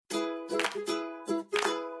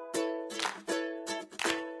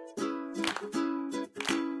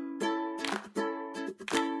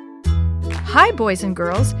Hi, boys and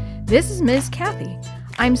girls. This is Ms. Kathy.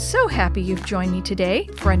 I'm so happy you've joined me today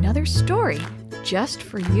for another story just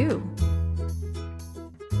for you.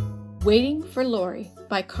 Waiting for Lori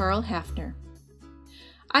by Carl Hafner.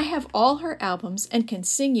 I have all her albums and can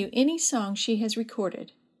sing you any song she has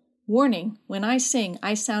recorded. Warning, when I sing,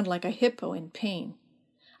 I sound like a hippo in pain.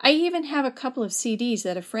 I even have a couple of CDs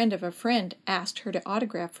that a friend of a friend asked her to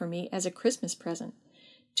autograph for me as a Christmas present.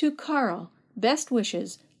 To Carl, best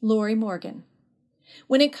wishes, Lori Morgan.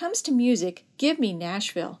 When it comes to music, give me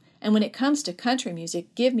Nashville, and when it comes to country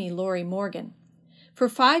music, give me Lori Morgan. For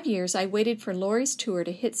 5 years, I waited for Lori's tour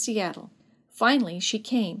to hit Seattle. Finally, she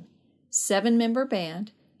came. 7-member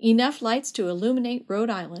band, enough lights to illuminate Rhode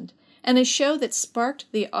Island, and a show that sparked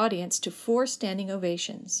the audience to 4 standing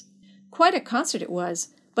ovations. Quite a concert it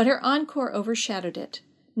was, but her encore overshadowed it.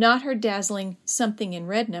 Not her dazzling Something in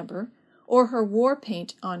Red number, or her war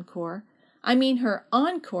paint encore. I mean her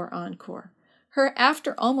encore. Her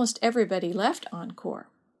after almost everybody left encore.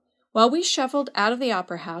 While we shuffled out of the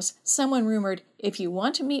opera house, someone rumored, "If you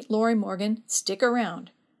want to meet Lori Morgan, stick around."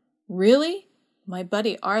 Really? My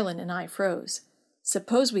buddy Arlen and I froze.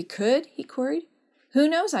 "Suppose we could?" he queried. "Who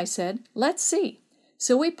knows?" I said. "Let's see."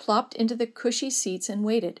 So we plopped into the cushy seats and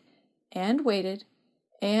waited. And waited.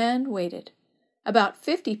 And waited. About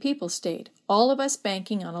 50 people stayed, all of us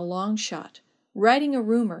banking on a long shot, writing a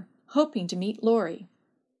rumor, hoping to meet Lori.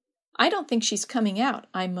 "I don't think she's coming out,"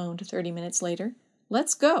 I moaned 30 minutes later.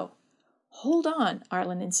 "Let's go." "Hold on,"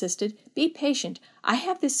 Arlen insisted. "Be patient. I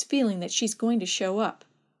have this feeling that she's going to show up."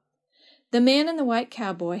 The man in the white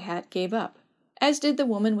cowboy hat gave up, as did the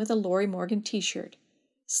woman with a Lori Morgan t-shirt.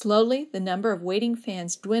 Slowly, the number of waiting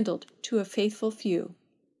fans dwindled to a faithful few.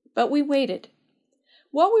 But we waited.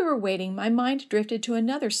 While we were waiting, my mind drifted to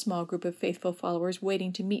another small group of faithful followers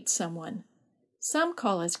waiting to meet someone. Some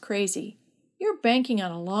call us crazy. You're banking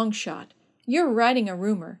on a long shot. You're writing a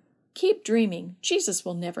rumor. Keep dreaming. Jesus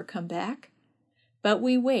will never come back. But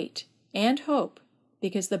we wait and hope,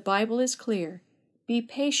 because the Bible is clear. Be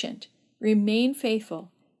patient. Remain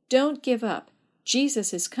faithful. Don't give up.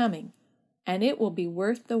 Jesus is coming, and it will be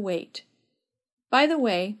worth the wait. By the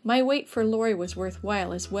way, my wait for Lori was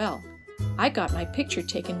worthwhile as well. I got my picture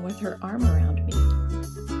taken with her arm around me.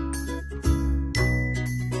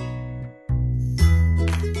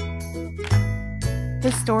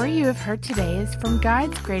 The story you have heard today is from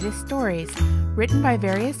Guide's Greatest Stories, written by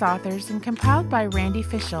various authors and compiled by Randy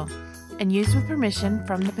Fischel, and used with permission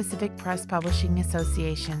from the Pacific Press Publishing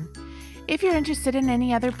Association. If you're interested in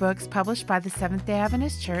any other books published by the Seventh-day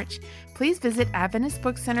Adventist Church, please visit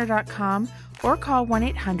AdventistBookCenter.com or call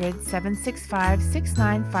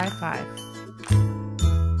 1-800-765-6955.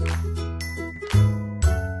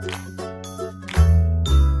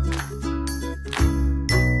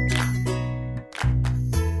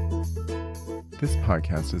 This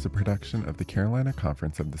podcast is a production of the Carolina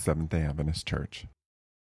Conference of the Seventh-day Adventist Church.